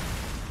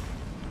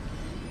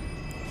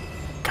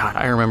 God,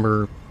 I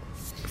remember,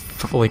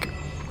 like,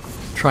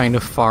 trying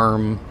to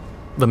farm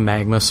the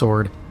magma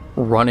sword,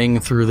 running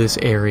through this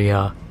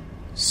area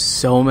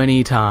so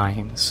many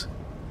times.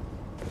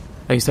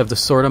 I used to have the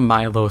Sword of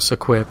Milos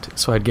equipped,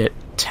 so I'd get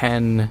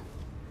 10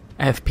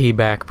 FP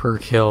back per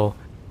kill,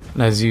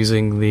 and I was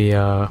using the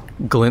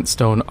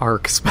Glintstone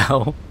Arc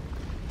spell,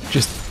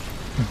 just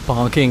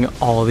bonking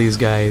all these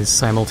guys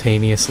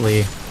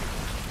simultaneously,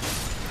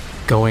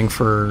 going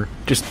for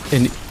just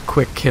a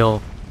quick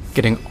kill,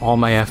 getting all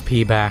my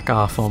FP back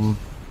off them,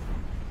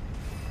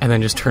 and then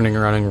just turning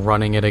around and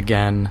running it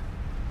again.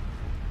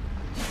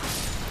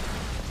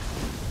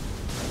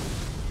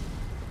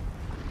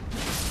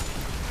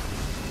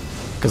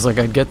 Because, like,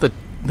 I'd get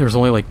there's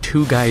only, like,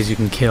 2 guys you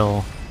can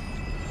kill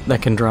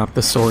that can drop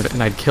the sword,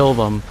 and I'd kill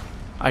them.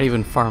 I'd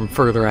even farm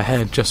further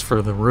ahead just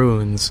for the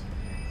runes,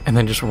 and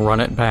then just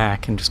run it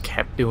back, and just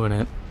kept doing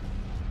it.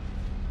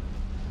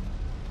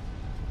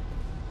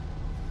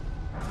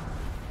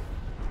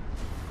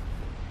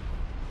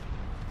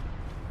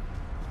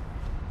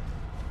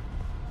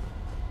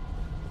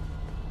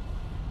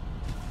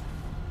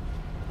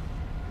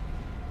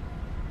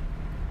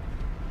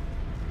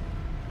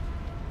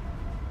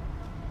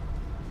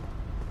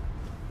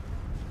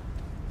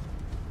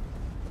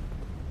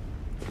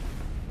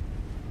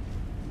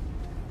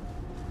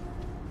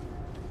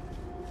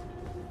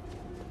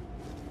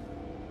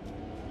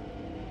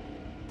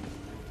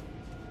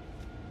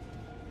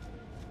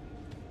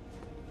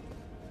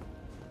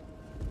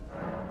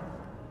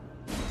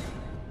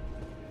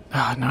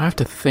 Now I have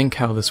to think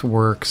how this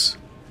works.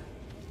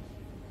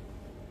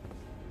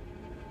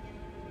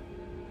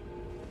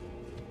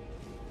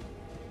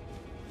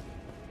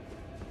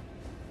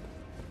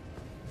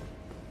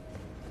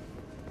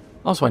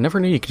 Also, I never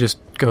knew you could just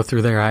go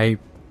through there. I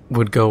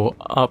would go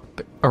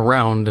up,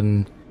 around,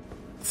 and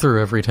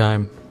through every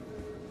time.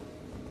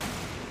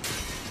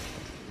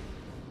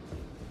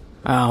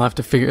 I'll have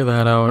to figure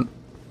that out.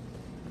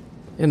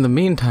 In the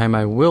meantime,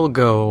 I will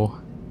go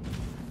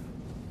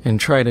and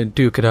try to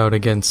duke it out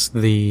against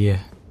the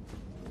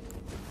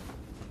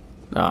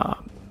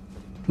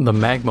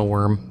magma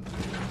worm.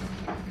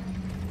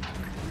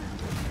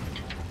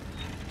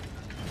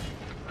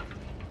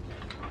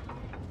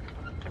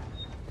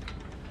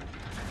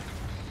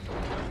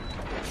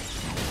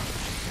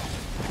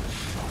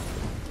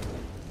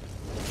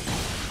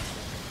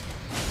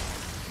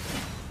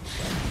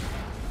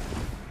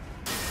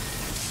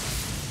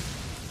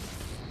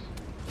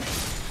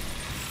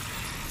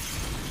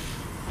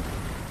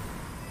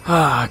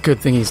 Good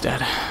thing he's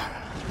dead.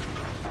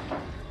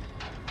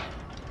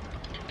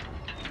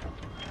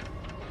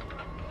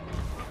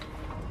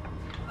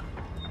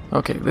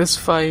 Okay, this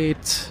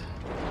fight...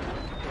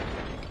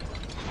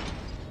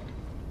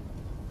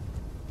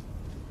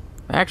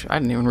 Actually, I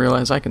didn't even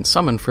realize I can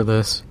summon for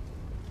this.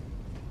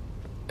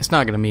 It's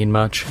not going to mean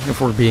much,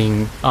 if we're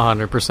being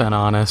 100%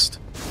 honest.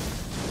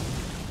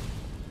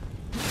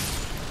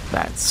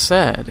 That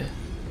said,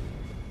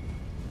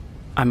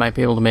 I might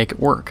be able to make it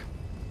work.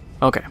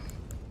 Okay.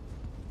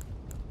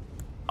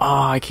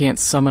 Oh, I can't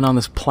summon on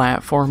this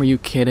platform, are you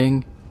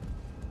kidding?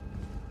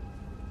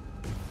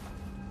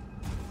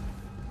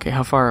 Okay,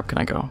 how far up can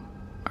I go?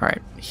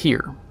 Alright,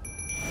 here.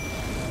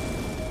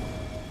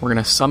 We're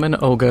gonna summon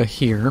Oga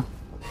here,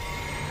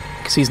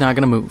 because he's not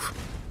gonna move.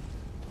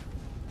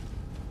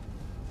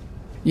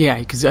 Yeah,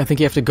 because I think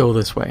you have to go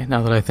this way,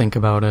 now that I think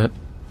about it.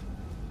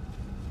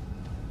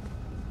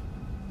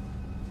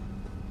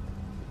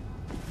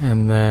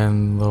 And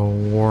then the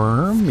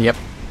worm, yep.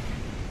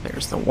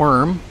 There's the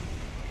worm.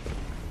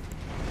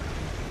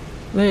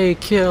 They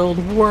killed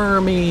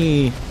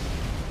Wormy!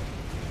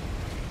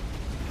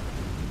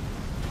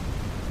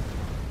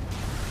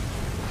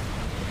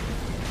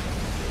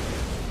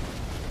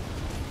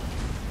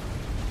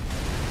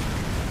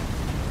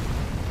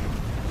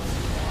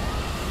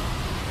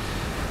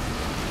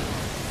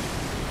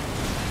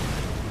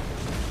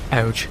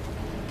 Ouch.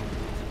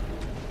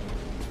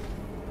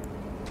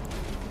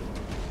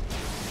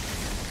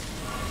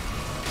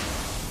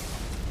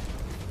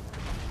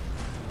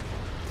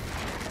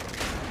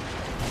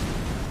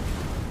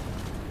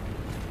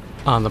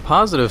 On the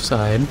positive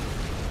side,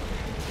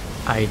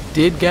 I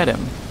did get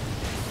him.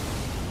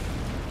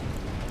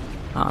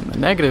 On the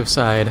negative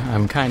side,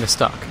 I'm kinda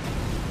stuck.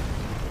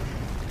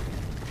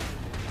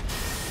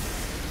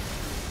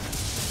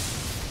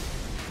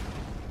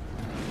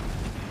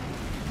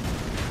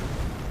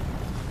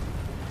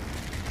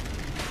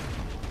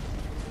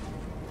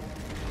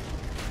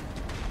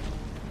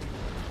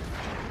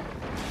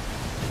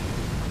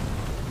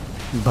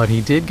 But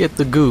he did get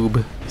the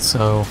goob,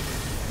 so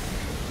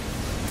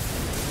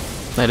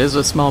that is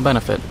a small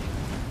benefit.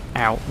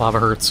 Ow, lava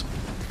hurts.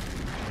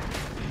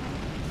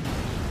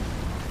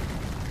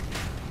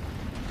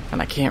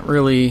 And I can't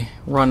really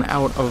run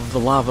out of the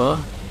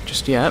lava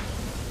just yet.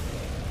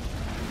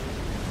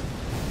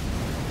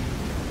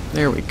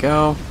 There we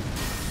go.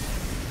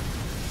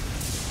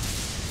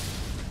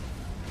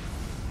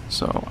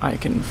 So I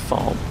can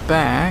fall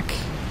back.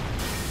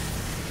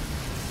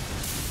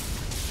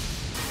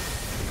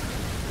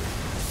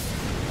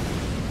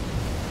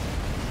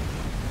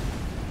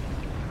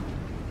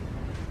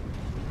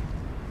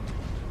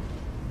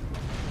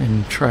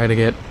 and try to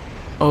get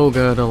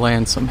Olga to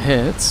land some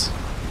hits.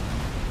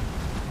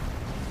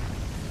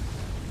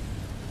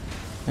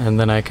 And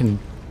then I can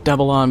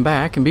double on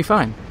back and be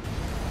fine.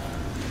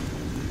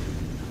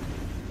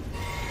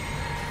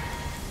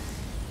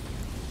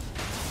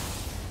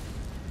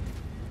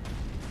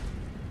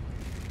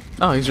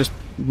 Oh, he's just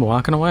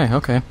walking away,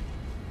 okay.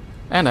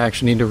 And I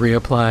actually need to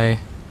reapply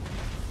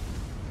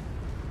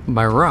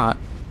my rot.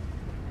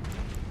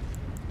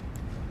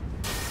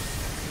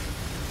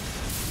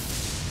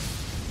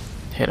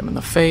 Hit him in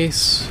the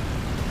face.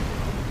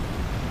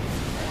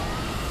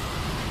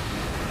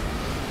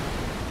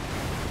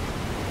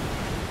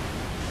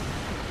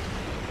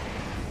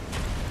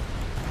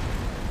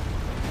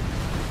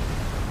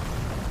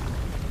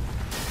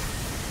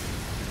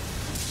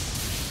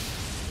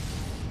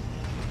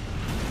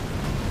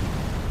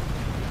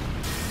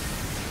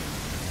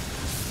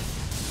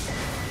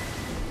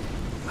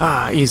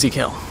 Ah, easy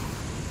kill.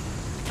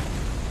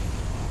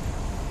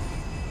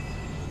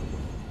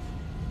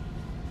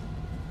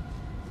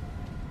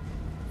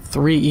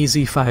 Three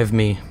easy, 5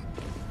 me.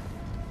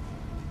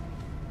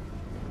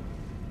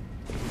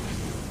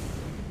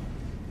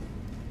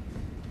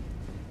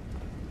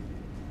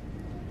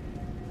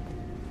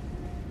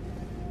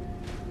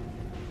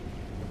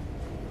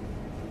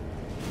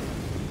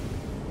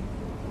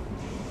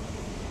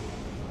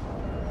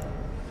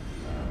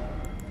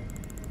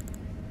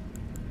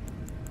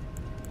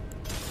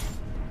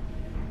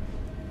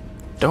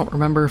 Don't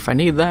remember if I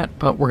need that,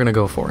 but we're gonna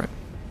go for it.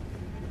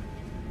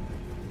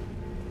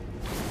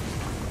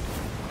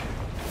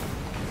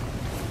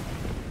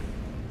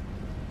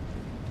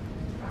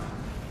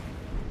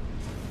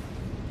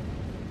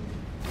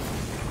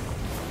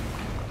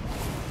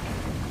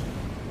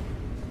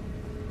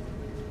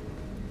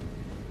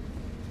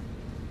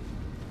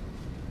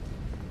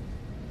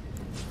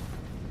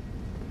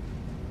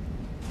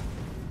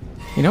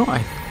 You know, I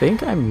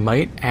think I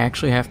might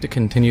actually have to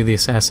continue the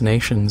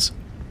assassinations.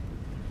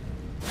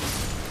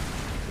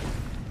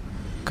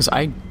 Because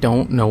I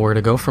don't know where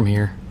to go from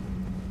here.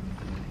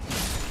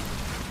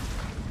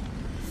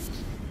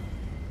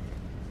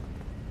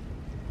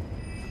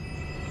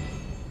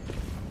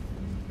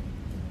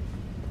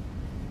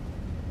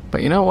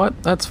 But you know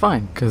what? That's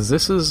fine, because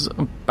this is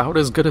about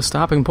as good a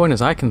stopping point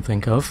as I can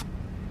think of.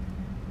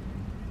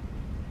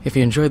 If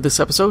you enjoyed this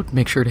episode,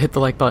 make sure to hit the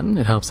like button.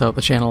 It helps out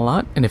the channel a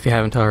lot. And if you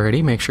haven't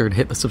already, make sure to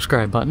hit the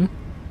subscribe button.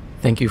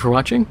 Thank you for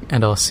watching,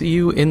 and I'll see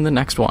you in the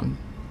next one.